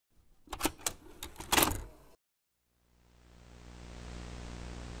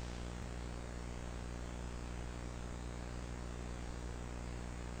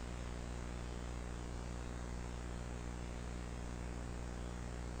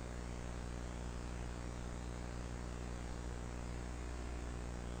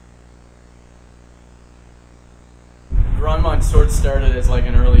Grind sort of started as like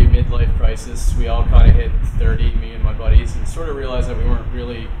an early midlife crisis. We all kind of hit 30, me and my buddies, and sort of realized that we weren't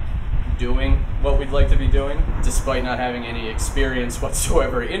really doing what we'd like to be doing, despite not having any experience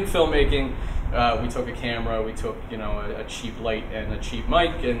whatsoever in filmmaking. We took a camera, we took, you know, a cheap light and a cheap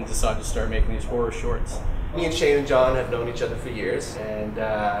mic, and decided to start making these horror shorts. Me and Shane and John have known each other for years, and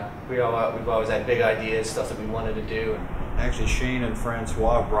we've always had big ideas, stuff that we wanted to do. Actually, Shane and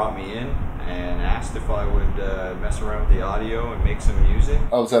Francois brought me in and asked if I would mess around with the audio and make some music.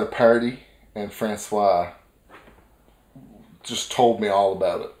 I was at a party, and Francois just told me all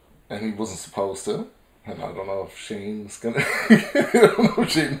about it, and he wasn't supposed to. And I don't know if Shane's gonna, I don't know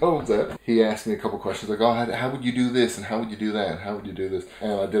if Shane knows that. He asked me a couple questions like, oh, how would you do this? And how would you do that? And how would you do this?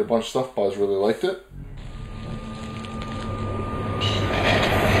 And I did a bunch of stuff, but I really liked it.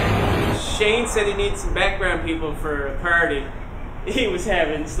 Shane said he needs some background people for a party he was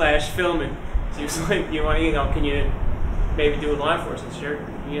having / filming. So he was like, you know, can you maybe do a line for us? And sure,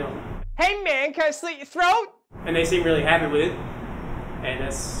 you know. Hey man, can I slit your throat? And they seemed really happy with it. And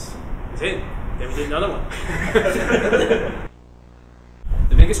that's it. Then we did another one.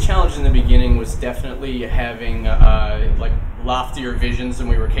 The biggest challenge in the beginning was definitely having like loftier visions than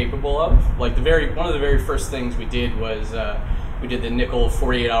we were capable of. Like one of the very first things we did was we did the Nickel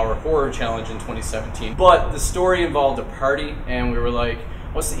 48-hour horror challenge in 2017. But the story involved a party, and we were like,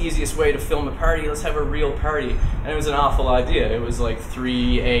 what's the easiest way to film a party? Let's have a real party. And it was an awful idea. It was like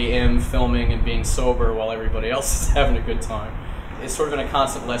 3 a.m. filming and being sober while everybody else is having a good time. It's sort of been a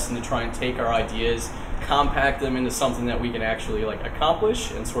constant lesson to try and take our ideas, compact them into something that we can actually like accomplish,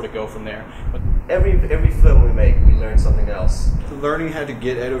 and sort of go from there. But Every film we make, we learn something else. Learning how to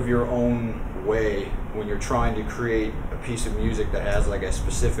get out of your own way when you're trying to create a piece of music that has like a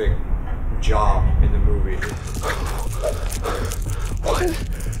specific job in the movie.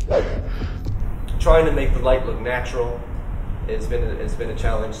 Trying to make the light look natural. It's been a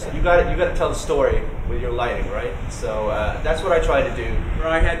challenge. You got to tell the story with your lighting, right? So that's what I try to do. Where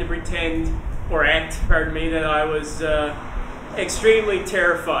I had to pretend or act, pardon me, that I was extremely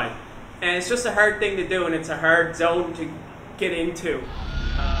terrified, and it's just a hard thing to do, and it's a hard zone to get into.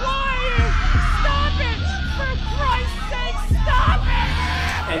 Ryan, stop it! For Christ's sake, stop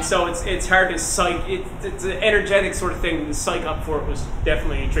it! And so it's hard to psych. It's an energetic sort of thing. The psych up for it was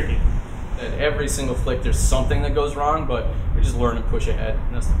definitely tricky. at every single flick there's something that goes wrong, but we just learn to push ahead,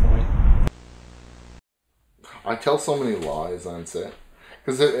 and that's the point. I tell so many lies on set.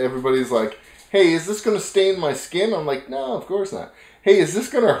 Because everybody's like, hey, is this going to stain my skin? I'm like, no, of course not. Hey, is this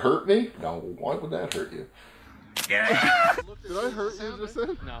going to hurt me? No, why would that hurt you? Did I hurt you just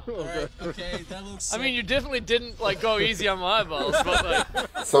then? No. Okay. Okay, that looks. I mean, you definitely didn't like go easy on my eyeballs, but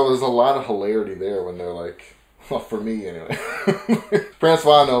like. So there's a lot of hilarity there when they're like, well, for me anyway.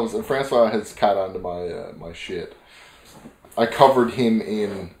 Francois knows, and Francois has caught on to my my shit. I covered him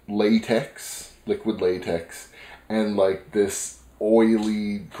in latex, liquid latex, and like this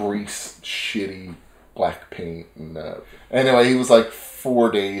oily, grease, shitty black paint. And anyway, he was like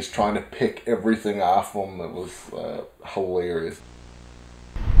 4 days trying to pick everything off him. That was hilarious.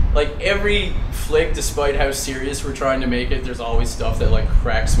 Like every flick, despite how serious we're trying to make it, there's always stuff that like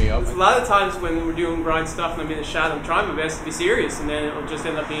cracks me up. A lot of times when we're doing grind stuff and I'm in the shot, I'm trying my best to be serious, and then it'll just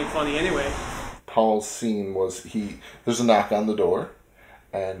end up being funny anyway. Paul's scene was there's a knock on the door,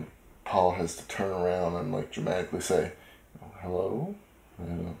 and Paul has to turn around and like dramatically say, hello?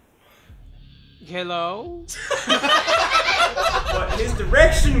 Hello? But his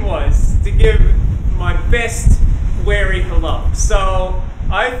direction was to give my best wary hello. So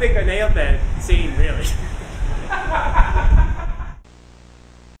I think I nailed that scene, really.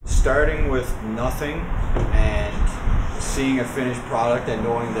 Starting with nothing and seeing a finished product and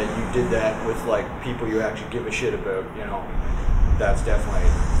knowing that you did that with like people you actually give a shit about, you know, that's definitely,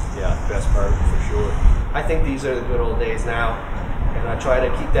 yeah, the best part for sure. I think these are the good old days now, and I try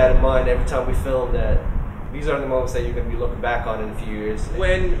to keep that in mind every time we film, that these are the moments that you're going to be looking back on in a few years.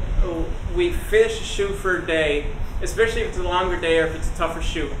 When we finish a shoot for a day, especially if it's a longer day or if it's a tougher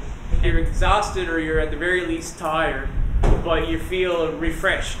shoot, you're exhausted or you're at the very least tired, but you feel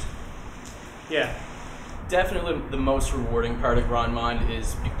refreshed. Yeah. Definitely the most rewarding part of Grind Mind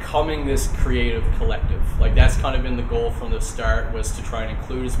is becoming this creative collective. Like that's kind of been the goal from the start, was to try and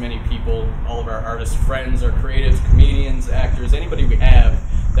include as many people, all of our artist friends, our creatives, comedians, actors, anybody we have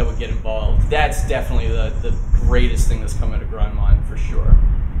that would get involved. That's definitely the greatest thing that's come out of Grind Mind for sure.